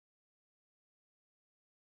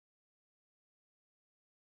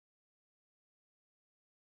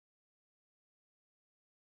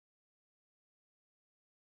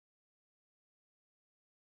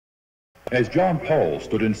as John Paul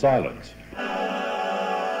stood in silence.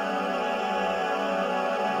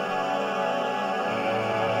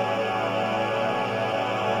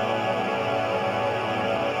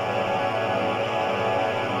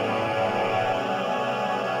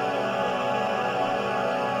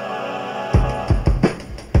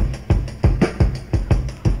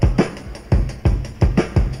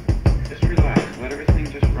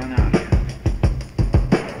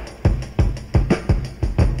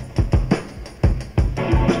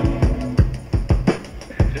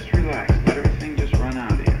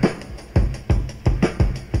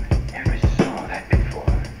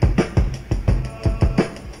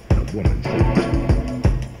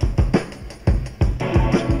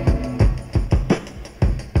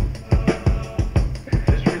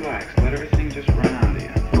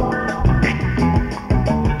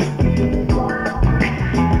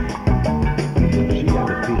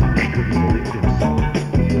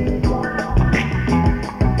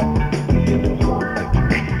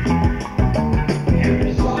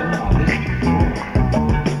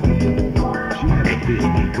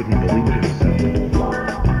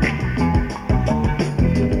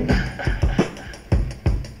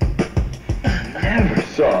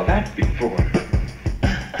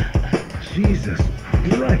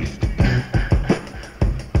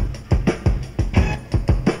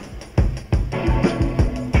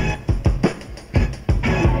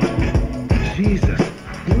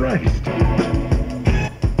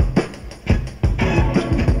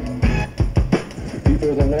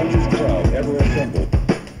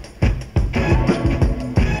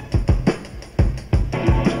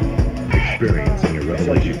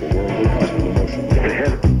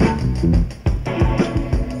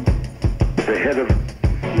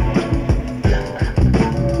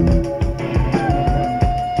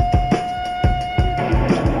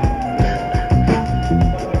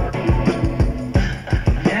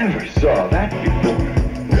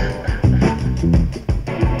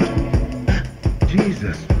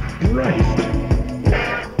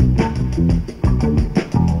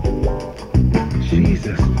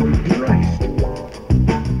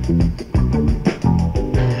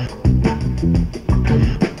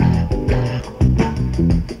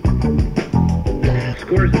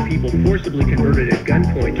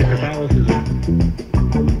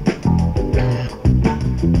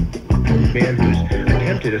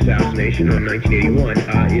 On 1981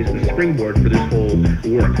 is the springboard for this whole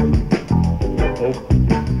work. Pope.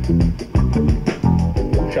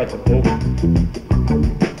 Who shot the Pope?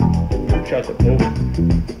 Who shot the Pope?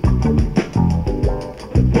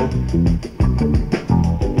 The Pope.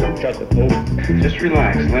 Who shot the Pope? Just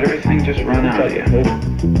relax. Let everything just run out of you.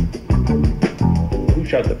 Who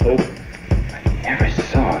shot the Pope? I never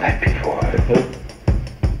saw that before. The Pope.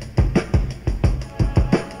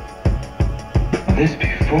 This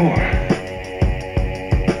before.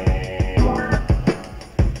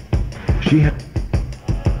 She had...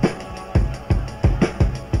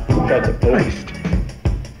 Who shot the Pope? Christ.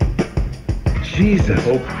 Jesus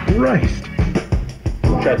Pope. Christ.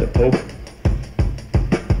 Who shot the Pope?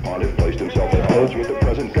 Olive placed himself at odds with the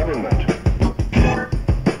present government.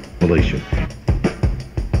 Relation.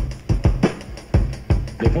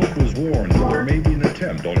 The Pope was warned that there may be an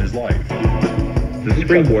attempt on his life. The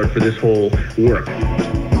springboard for this whole work.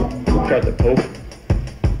 Who shot the Pope?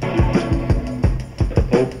 The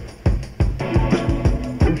Pope.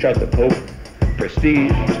 Who shot the Pope?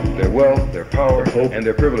 Prestige, their wealth, their power, and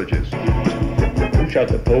their privileges. Who shot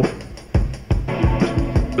the Pope?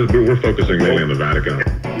 We're focusing mainly on the Vatican.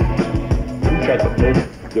 Who shot the Pope?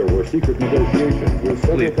 There were secret negotiations with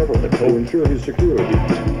several governments to ensure his security.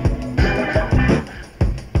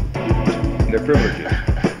 And their privileges.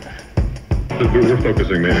 We're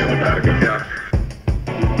focusing mainly on the Vatican. Yeah.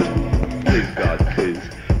 Please, God, please.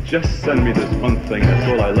 Just send me this one thing. That's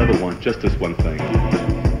all I'll ever want. Just this one thing.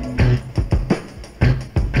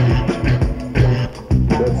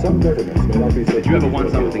 But some governments may not be so... Did you ever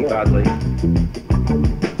want something badly?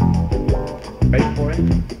 Wait for it?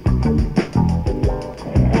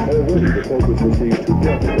 Already the Pope has received 2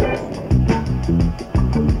 prophecies.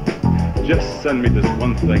 Just send me this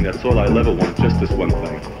one thing. That's all I'll ever want. Just this one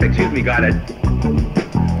thing. Excuse me, got it.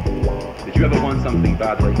 Did you ever want something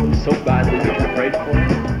badly? So badly that you prayed for it?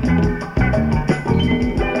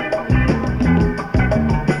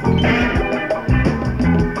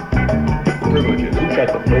 Privileges. Who shot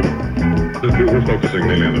the Pope? We're focusing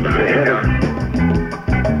mainly on the Vatican.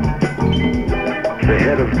 The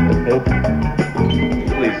head of the Pope.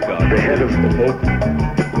 Please, God. The head of the Pope.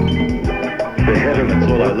 The head of... That's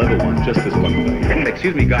all I'll ever want. Just this one thing.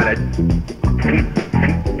 Excuse me, got it.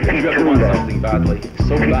 If you ever want something badly,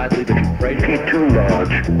 so badly that you pray for it. Too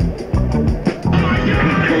large.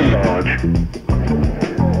 Too large.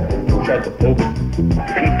 Who shot the Pope?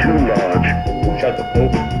 Too large. Who shot the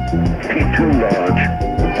Pope? Too large.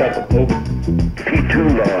 Who shot the Pope? Too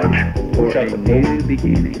large. Who shot the Pope? New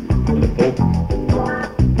beginning. The Pope?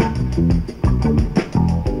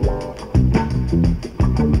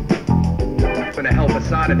 Gonna help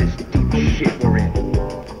us out of this deep shit we're in.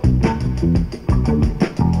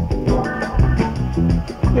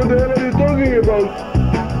 What the hell are you talking about?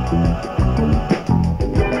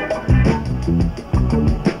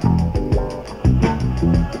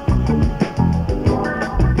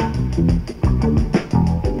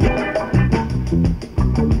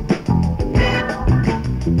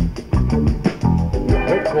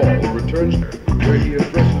 Paul returns where he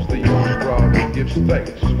addresses the huge crowd and gives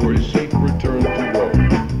thanks for his safe return to Rome.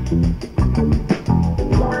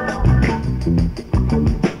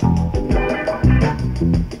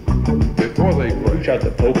 Before they Who pray, shot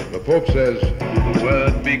the Pope? the Pope says, "The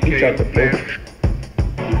Word Who became shot the Pope? flesh."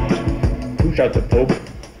 Who shot the Pope?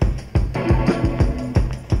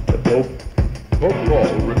 The Pope? Pope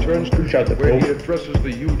Paul returns to Who shot the where he Pope? addresses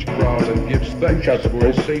the huge crowd and gives thanks shot the for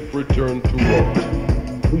his Pope? safe return to Rome.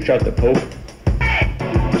 Who shot the Pope?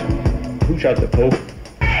 Who shot the Pope?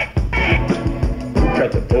 Who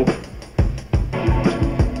shot the Pope?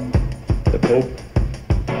 The Pope?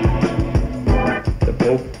 The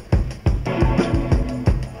Pope?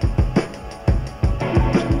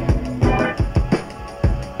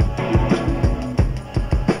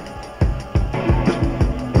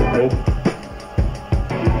 The Pope?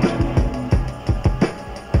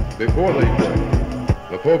 Before they pray,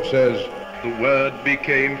 the Pope says, "The Word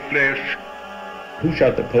became flesh." Who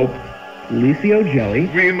shot the Pope? Licio Jelly.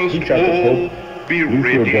 We must Who shot the all Pope? be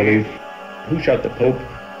Lucio ready. Jelly. Who shot the Pope?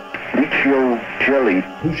 Licio Jelly.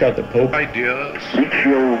 Who shot the Pope? Ideas,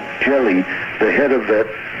 Licio Jelly. The head of that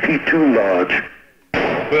P2 large.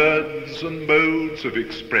 words and modes of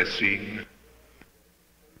expressing